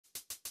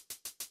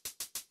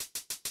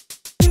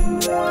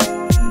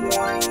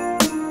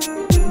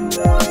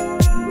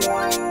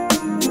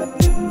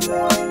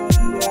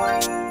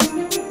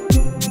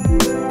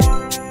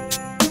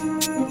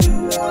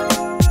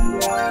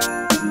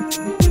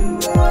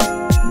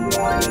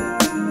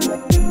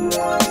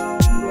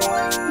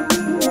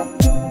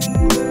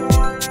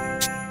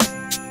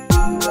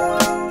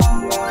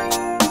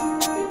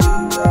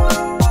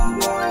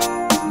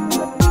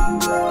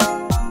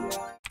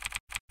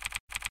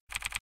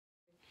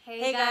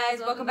Hey guys,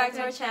 welcome back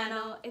to our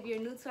channel. If you're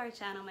new to our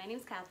channel, my name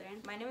is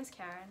Catherine. My name is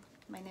Karen.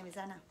 My name is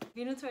Anna. If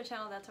you're new to our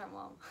channel, that's our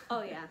mom.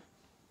 Oh yeah.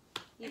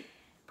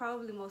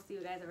 Probably most of you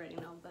guys already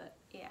know, but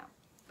yeah.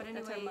 But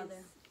that's anyways, our mother.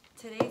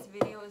 Today's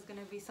video is going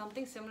to be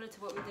something similar to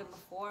what we did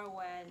before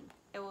when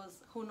it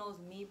was Who Knows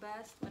Me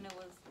Best, when it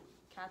was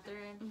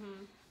Catherine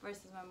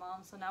versus my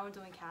mom. So now we're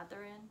doing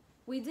Catherine.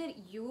 We did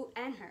you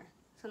and her,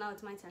 so now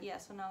it's my turn. Yeah,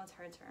 so now it's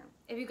her turn.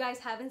 If you guys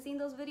haven't seen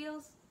those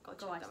videos,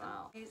 Go watch check them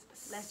out.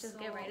 Let's just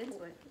get right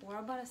into it. We're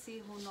about to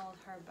see who knows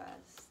her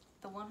best.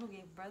 The one who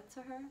gave birth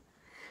to her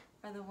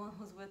or the one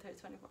who's with her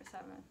 24/7.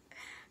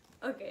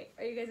 Okay,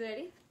 are you guys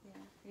ready?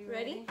 Yeah. You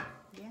Ready?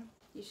 Yeah.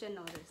 You should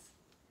know this.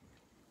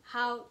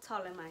 How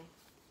tall am I?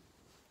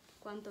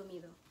 ¿Cuánto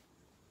mido?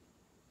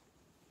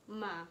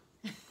 Ma.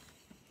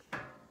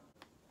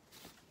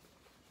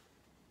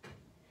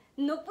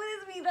 No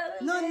puedes mirar.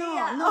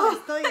 No,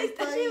 estoy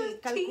was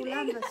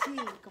calculando así,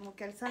 como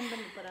que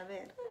alzándome para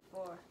ver.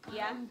 4.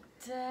 Yeah. I'm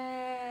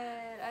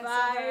dead. I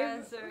saw her 5,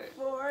 answer.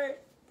 4,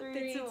 3,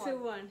 3, 2, 2,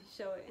 1. 1.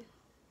 Show it.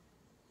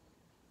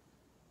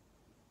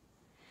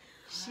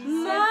 She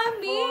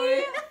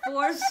Mommy! said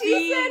 4 feet.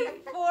 She said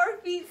 4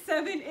 feet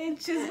 7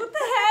 inches. What the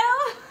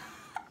hell?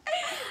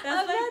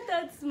 I'm like, not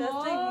that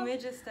small. That's like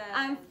midget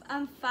stats.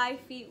 I'm 5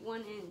 feet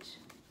 1 inch.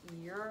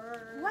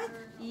 You're... What?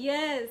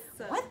 Yes.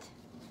 What?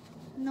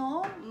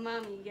 No,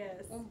 Mami,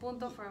 yes. Un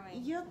punto for me.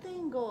 yo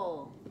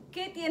tengo.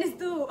 ¿Qué tienes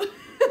tú?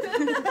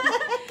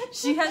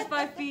 She has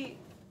 5 feet.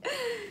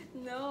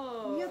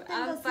 No. Yo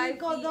tengo I'm 5 feet.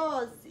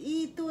 5'2"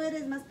 y tú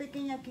eres más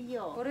pequeña que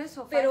yo. Por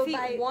eso, 5 Pero feet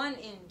by- 1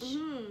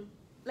 inch.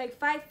 Like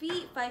 5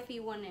 feet, 5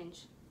 feet 1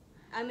 inch.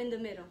 I'm in the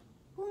middle.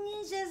 Un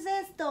inch es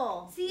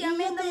esto. Sí, y I'm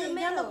yo in the te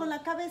middle. gano con la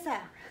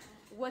cabeza.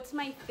 What's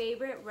my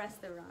favorite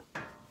restaurant?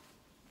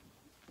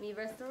 Mi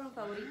restaurant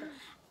favorito.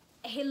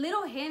 A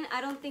little hint,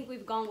 I don't think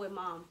we've gone with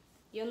mom.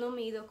 Yo no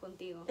me he ido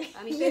contigo.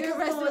 A mi ¿Y favorite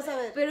entonces cómo vas a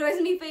restaurant. ver? Pero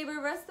es mi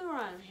favorite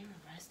restaurant.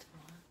 Favorite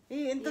restaurant.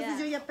 Y entonces Yeah.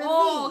 yo ya perdí.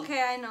 Oh,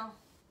 okay, I know.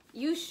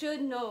 You should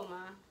know,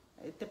 ma.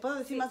 Te puedo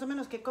decir más o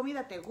menos qué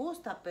comida te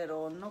gusta,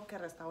 pero no qué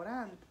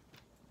restaurante.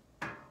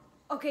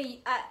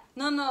 Okay,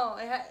 No,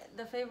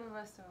 the favorite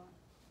restaurant.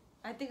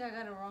 I think I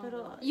got it wrong.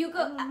 Pero you I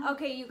could don't know.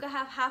 okay. You could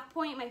have half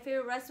point my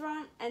favorite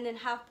restaurant, and then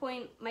half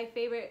point my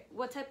favorite.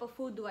 What type of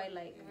food do I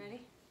like? You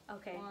ready?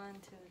 Okay. 1,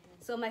 2, 3.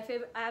 So my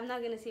favorite. I'm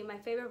not gonna say my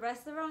favorite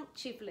restaurant.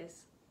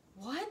 Chifles.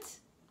 What?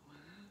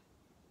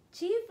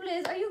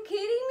 Chifles? Are you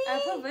kidding me?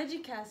 I put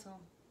Veggie Castle.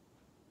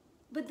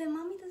 But then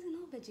mommy doesn't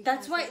know veggie.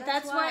 That's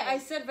Castle, why I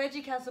said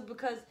Veggie Castle,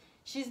 because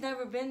she's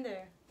never been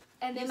there.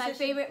 And then You my said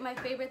she-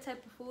 favorite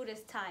type of food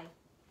is Thai.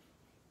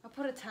 I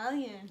put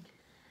Italian.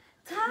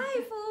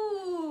 Thai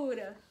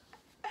food.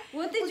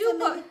 What did Pues you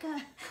put?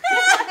 América.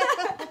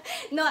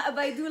 No, but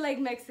I do like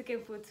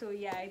Mexican food too.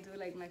 Yeah, I do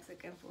like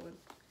Mexican food.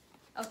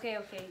 Okay,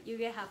 you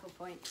get half a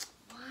point.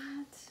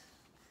 What?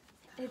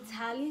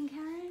 Italian,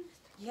 Karen?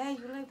 Yeah,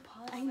 you like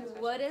pasta. And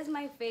what is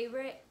my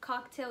favorite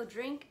cocktail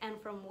drink and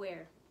from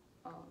where?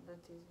 Oh,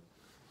 that's easy.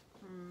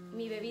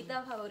 Mi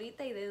bebida favorita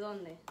y de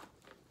dónde?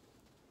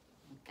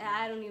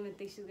 I don't even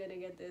think she's gonna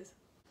get this.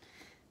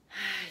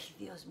 Ay,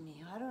 Dios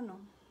mío, I don't know.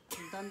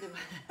 ¿Dónde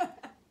va?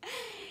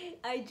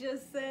 I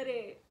just said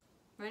it.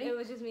 Ready? It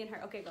was just me and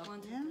her. Okay, go.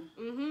 1, 2, Yeah.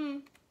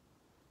 3.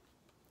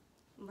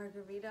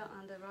 Margarita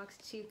on the rocks,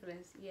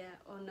 chifles. Yeah,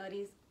 or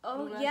nutties.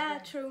 Oh, Blue yeah,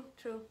 raspberry.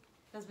 true.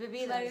 Las Like,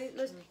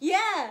 bebidas.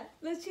 yeah,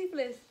 los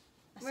chifles.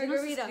 Así no se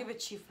Margarita. escribe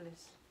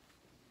chifles.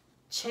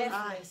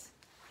 Chefles.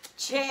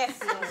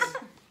 Chefles.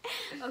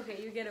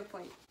 Okay, you get a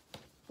point.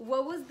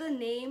 What was the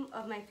name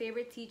of my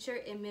favorite teacher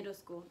in middle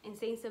school? In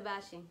Saint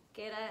Sebastian.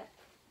 ¿Qué era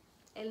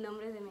el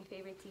nombre de mi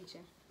favorite teacher?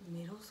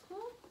 Middle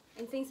school?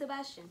 In Saint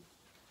Sebastian.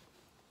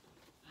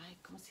 Ay,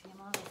 ¿cómo se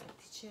llamaba esa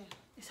teacher?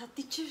 Esa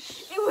teacher.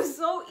 It was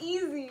so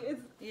easy.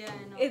 Yeah,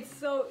 I know. It's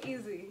so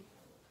easy.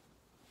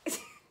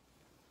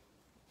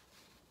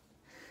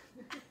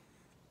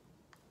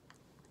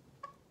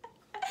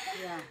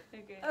 Yeah.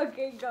 Okay.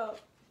 Okay, go.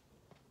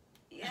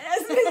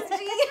 Yes, Miss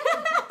G.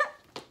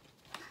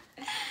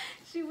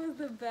 She was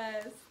the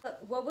best.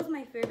 What was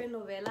my favorite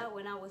novela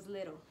when I was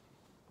little?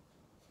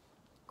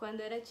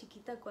 Cuando era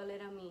chiquita, ¿cuál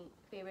era mi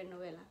favorite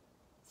novela?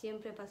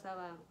 Siempre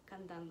pasaba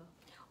cantando.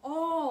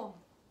 Oh!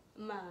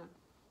 Ma.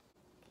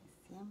 Que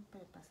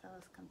siempre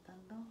pasabas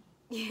cantando.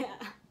 Yeah.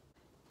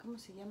 ¿Cómo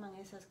se llaman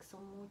esas que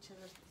son muchas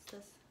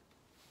artistas?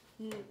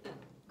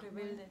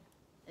 Rebelde.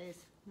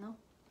 Es, ¿no?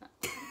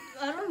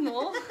 I don't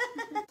know.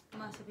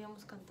 Más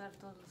sabíamos cantar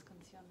todas las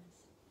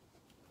canciones.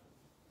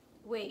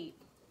 Wait.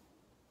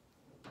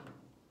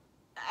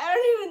 I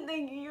don't even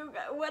think you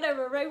got...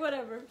 Whatever, right?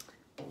 Whatever.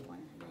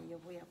 Bueno, ya yo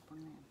voy a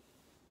poner.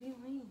 What do you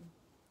mean?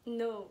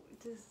 No,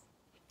 this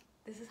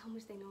is how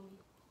much they know me.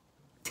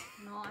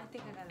 No, I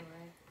think I got it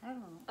right. I don't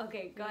know.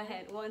 Okay, go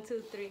ahead. 1,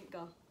 2, 3,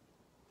 go.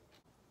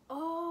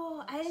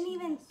 Oh, I didn't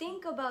even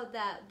think about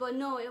that. But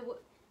no,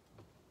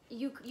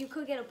 you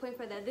could get a point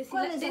for that.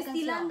 ¿Cuál es esa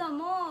Destilando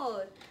canción?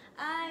 amor.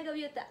 Ay,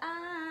 gaviota.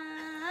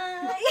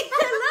 Ay.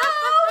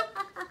 Hello.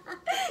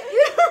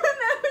 You don't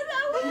remember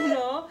that one?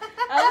 No.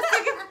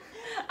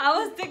 I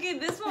was thinking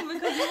this one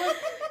because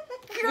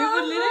we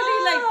would literally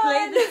like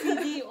play the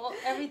CD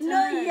every time.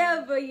 No,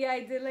 yeah, but yeah,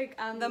 I did like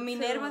The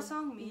Minerva too.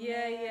 song.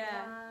 Yeah,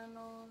 yeah.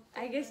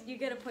 I guess you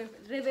get a point.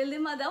 Rebelde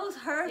Ma, that was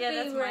her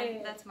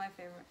favorite. That's my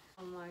favorite.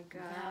 Oh my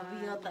god.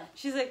 Gaviota.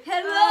 She's like,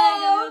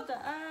 Hello.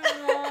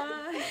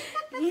 "Ay,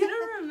 You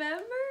don't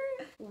remember?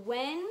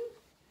 When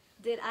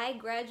did I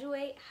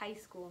graduate high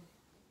school?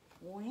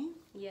 When?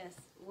 Yes.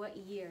 What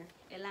year?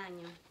 El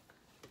año.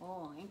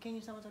 Oh, ¿en qué año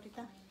estamos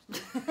ahorita?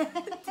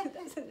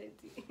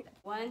 2018.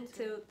 1,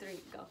 2, 3,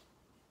 go.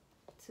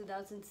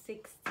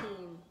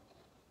 2016.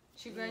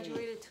 She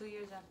graduated 2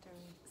 years after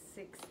me.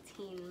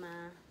 16,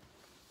 ma.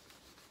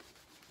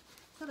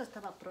 Solo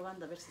estaba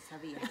probando a ver si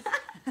sabías.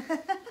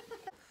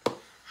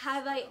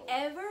 Have I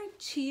ever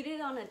cheated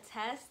on a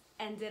test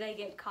and did I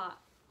get caught?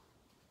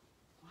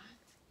 What?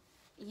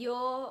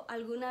 Yo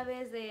alguna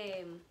vez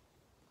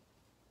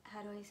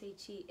how do I say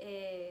cheat?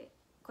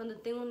 Cuando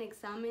tengo un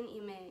examen y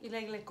me... Y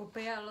like, le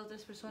copia a las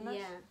otras personas.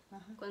 Yeah.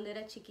 Ajá. Cuando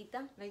era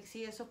chiquita. Like,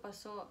 sí, eso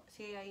pasó.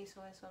 Sí, ella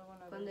hizo eso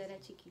alguna Cuando vez. era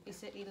chiquita.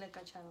 Y le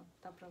cacharon.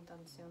 Está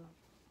preguntando, ¿sí o no?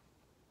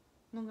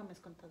 Nunca me has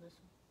contado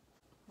eso.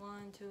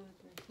 1, 2,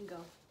 3.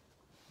 Go.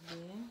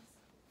 Yes.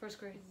 First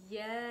grade.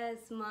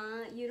 Yes,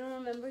 ma. You don't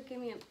remember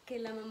que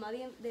la mamá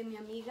de mi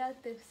amiga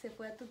se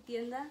fue a tu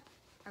tienda?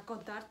 A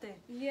contarte.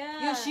 Yeah.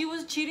 Yeah, she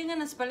was cheating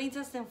on a spelling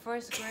test in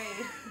first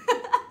grade.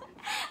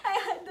 I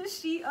had the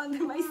sheet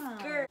under my Ah.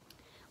 skirt.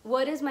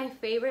 What is my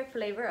favorite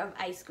flavor of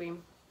ice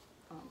cream?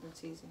 Oh,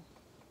 that's easy.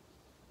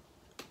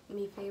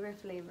 Mi favorite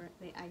flavor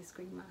de ice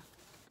cream, ma.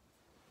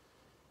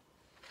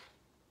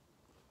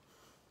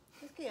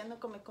 Es que ya no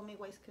come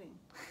conmigo ice cream.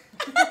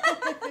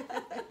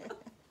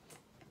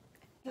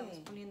 Estamos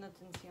 ¿Qué? poniendo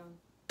atención.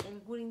 El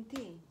green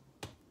tea.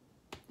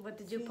 What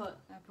did you Sí. put?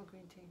 Apple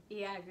green tea.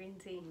 Yeah, green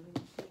tea.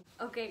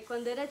 Okay,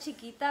 cuando era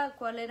chiquita,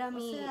 ¿cuál era O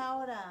mi...? sea,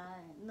 ahora,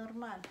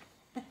 normal.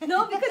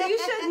 No, because you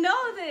should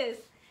know this.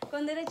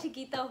 Cuando era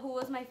chiquita, who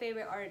was my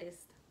favorite artist?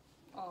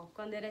 Oh,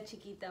 Cuando era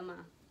chiquita,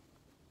 ma.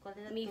 ¿Cuál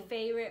era Mi tu?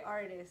 favorite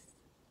artist.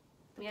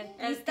 Mi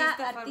Artista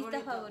artista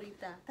favorito.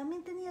 favorita.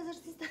 También tenías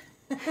artista.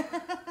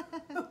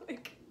 Oh my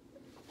God.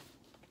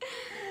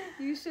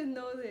 You should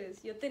know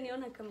this. Yo tenía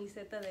una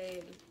camiseta de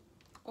él.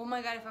 oh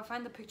my god, if I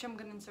find the picture, I'm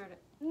gonna insert it.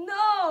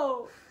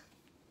 No!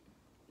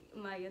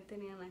 Ma, yo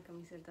tenía una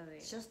camiseta de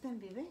él. Justin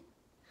Bieber.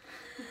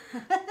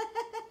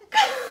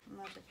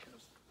 No recuerdo.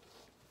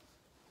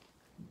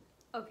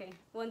 Okay,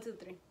 1, 2,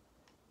 3.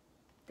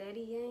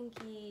 Daddy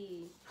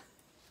Yankee.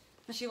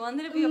 She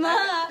wanted to be a Ma,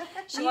 backup.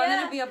 She wanted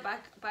yeah. to be a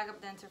backup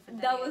dancer for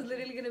That Daddy was Yankee.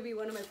 literally gonna be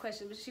one of my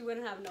questions, but she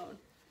wouldn't have known.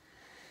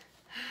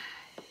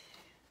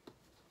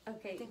 I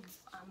Okay. think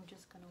I'm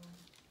just gonna win.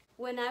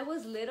 When I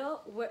was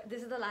little,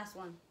 this is the last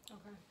one.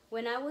 Okay.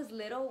 When I was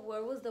little,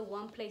 where was the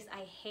one place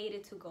I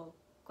hated to go?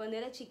 Cuando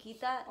era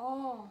chiquita,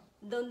 Oh.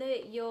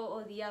 ¿dónde yo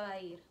odiaba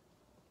ir?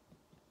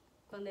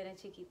 Cuando era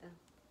chiquita.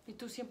 Y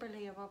tú siempre le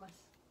llevabas.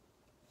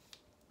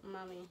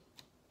 Mami,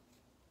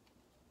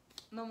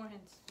 No more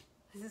hints.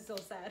 this is so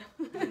sad.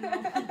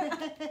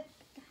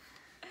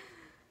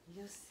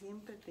 Yo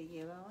siempre te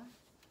llevaba.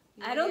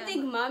 I don't Yeah,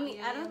 think mommy,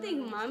 yeah, I don't yeah, think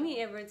mommy mommy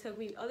used ever took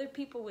me. Other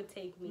people would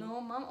take to. me. No,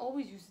 mom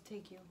always used to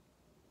take you.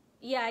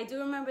 Yeah, I do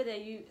remember that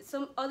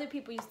some other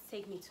people used to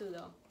take me too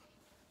though.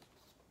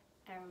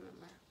 I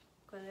remember.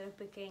 Cuando era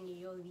pequeña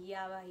yo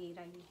odiaba ir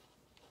ahí.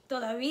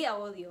 Todavía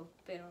odio,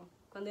 pero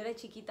cuando era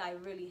chiquita I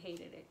really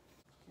hated it.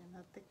 Que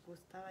no te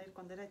gustaba ir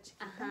cuando era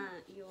chiquita. Ajá,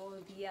 yo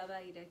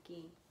odiaba ir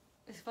aquí.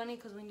 It's funny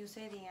because when you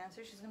say the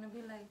answer, she's gonna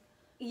be like,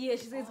 Yeah,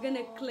 it's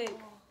gonna click.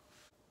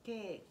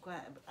 ¿Qué?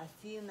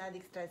 ¿Así una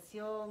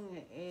distracción,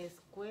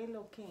 escuela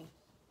o qué?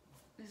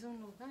 Es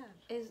un lugar.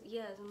 Es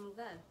un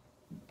lugar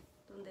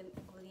donde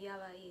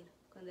odiaba ir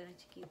cuando era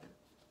chiquita.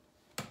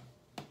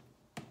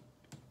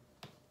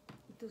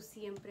 Y tú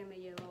siempre me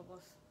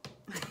llevabas.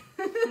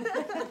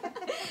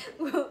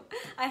 Well,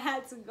 I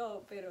had to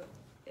go, pero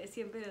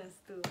siempre eras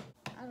tú.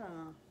 I don't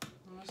know.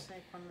 No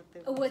sé cuándo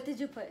te Oh, what did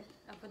you put?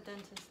 I put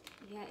dentist.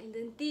 Yeah, el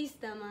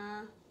dentista,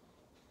 ma.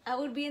 I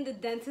would be in the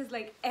dentist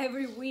like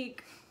every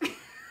week.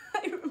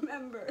 I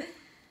remember.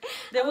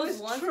 I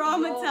was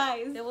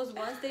traumatized. There was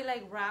once they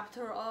like wrapped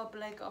her up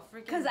like a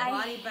freaking Because I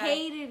body bag.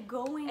 hated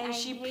going. And I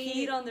she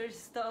hated- peed on their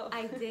stuff.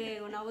 I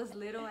did. When I was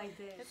little, I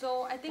did.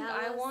 So I think That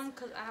I was- won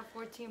because I have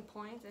 14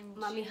 points and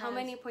Mommy, she how has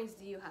many points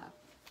do you have?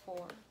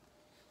 4.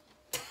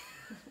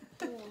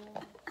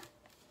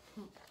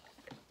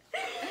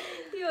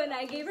 You and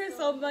I gave her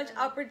so much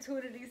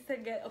opportunities to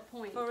get a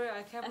point. For real,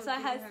 I can't And so I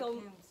believe had her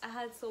I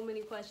had so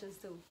many questions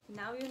too.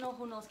 Now you know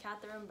who knows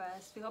Catherine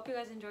best. We hope you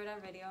guys enjoyed our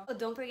video. Oh,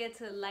 don't forget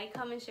to like,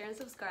 comment, share, and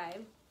subscribe.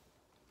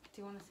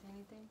 Do you want to say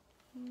anything?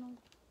 No.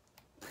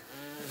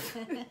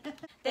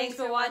 Thanks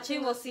for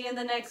watching. We'll see you in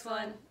the next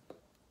one.